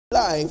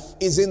life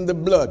is in the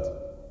blood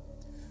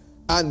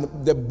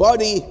and the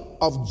body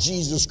of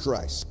Jesus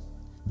Christ.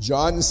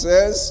 John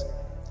says,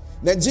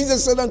 then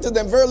Jesus said unto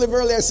them, verily,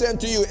 verily, I say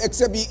unto you,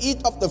 except ye eat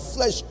of the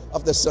flesh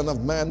of the Son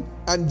of Man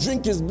and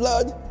drink his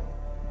blood,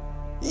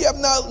 ye have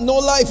now no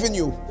life in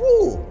you.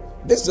 Woo,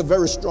 this is a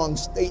very strong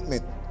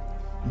statement.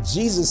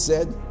 Jesus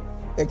said,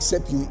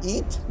 except you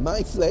eat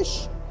my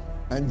flesh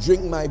and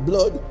drink my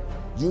blood,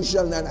 you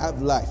shall not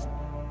have life.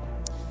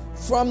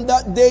 From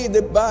that day,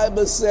 the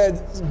Bible said,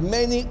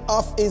 many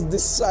of his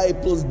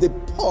disciples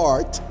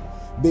depart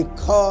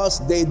because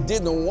they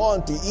didn't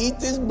want to eat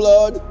his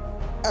blood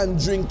and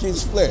drink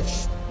his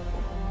flesh.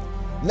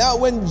 Now,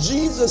 when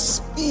Jesus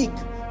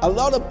speaks, a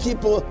lot of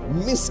people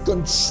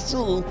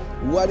misconstrue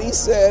what he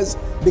says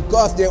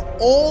because they're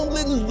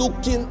only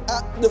looking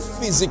at the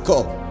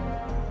physical.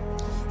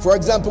 For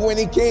example, when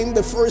he came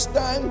the first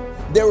time,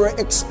 they were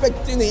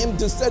expecting him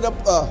to set up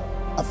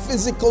a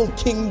physical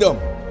kingdom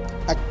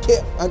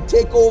and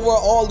take over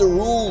all the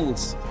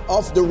rules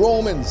of the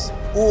Romans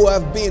who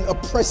have been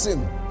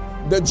oppressing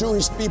the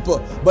Jewish people.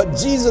 But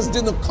Jesus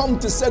didn't come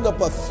to set up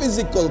a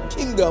physical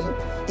kingdom.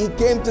 He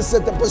came to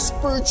set up a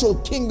spiritual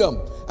kingdom.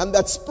 And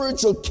that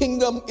spiritual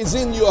kingdom is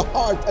in your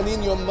heart and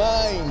in your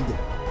mind.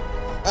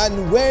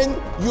 And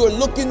when you're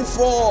looking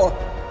for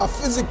a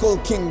physical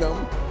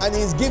kingdom and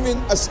he's giving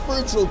a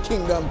spiritual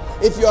kingdom,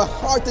 if your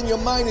heart and your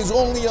mind is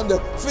only on the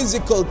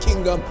physical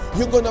kingdom,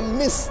 you're going to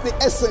miss the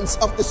essence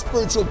of the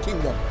spiritual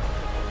kingdom.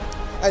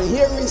 And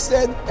here he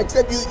said,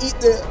 except you eat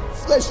the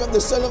flesh of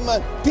the Son of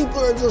Man, people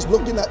are just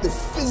looking at the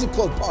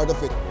physical part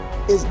of it.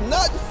 It's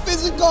not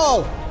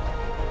physical,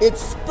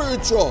 it's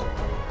spiritual.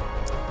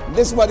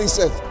 This is what he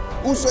says,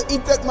 whoso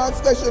eateth my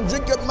flesh and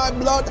drinketh my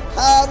blood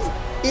have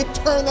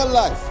eternal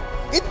life.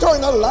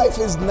 Eternal life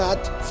is not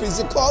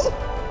physical.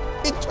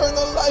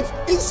 Eternal life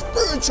is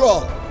spiritual.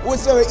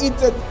 Whosoever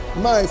eateth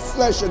my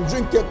flesh and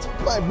drinketh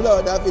my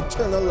blood have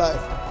eternal life.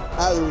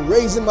 I'll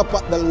raise him up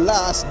at the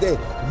last day.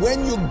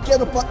 When you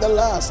get up at the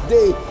last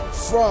day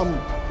from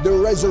the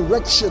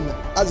resurrection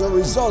as a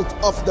result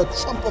of the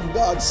trump of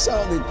God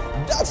sounding,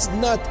 that's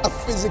not a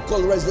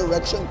physical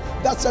resurrection.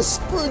 That's a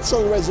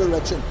spiritual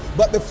resurrection.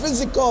 But the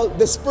physical,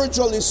 the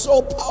spiritual is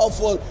so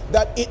powerful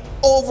that it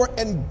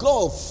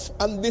over-engulfs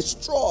and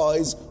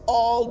destroys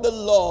all the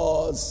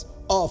laws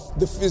of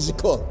the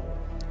physical.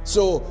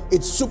 So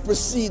it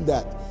supersedes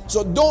that.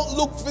 So don't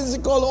look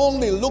physical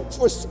only, look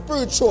for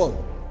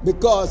spiritual.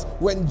 Because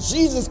when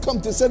Jesus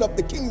comes to set up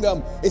the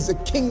kingdom, it's a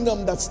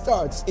kingdom that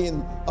starts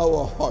in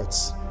our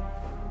hearts.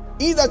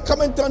 He that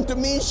cometh unto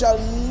me shall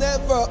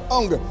never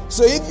hunger.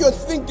 So if you're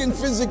thinking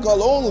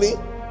physical only,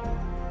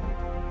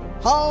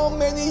 how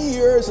many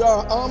years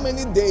or how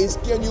many days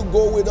can you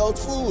go without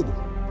food?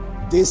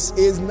 This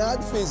is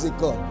not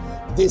physical.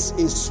 This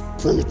is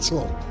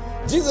spiritual.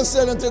 Jesus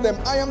said unto them,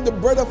 I am the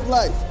bread of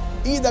life.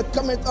 He that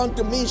cometh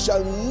unto me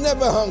shall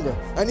never hunger,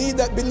 and he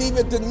that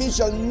believeth in me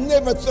shall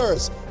never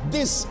thirst.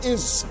 This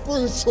is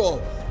spiritual,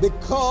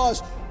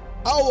 because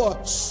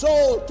our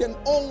soul can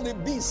only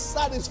be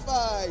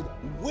satisfied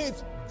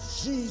with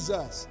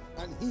Jesus,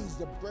 and he's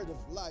the bread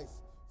of life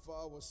for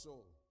our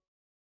soul.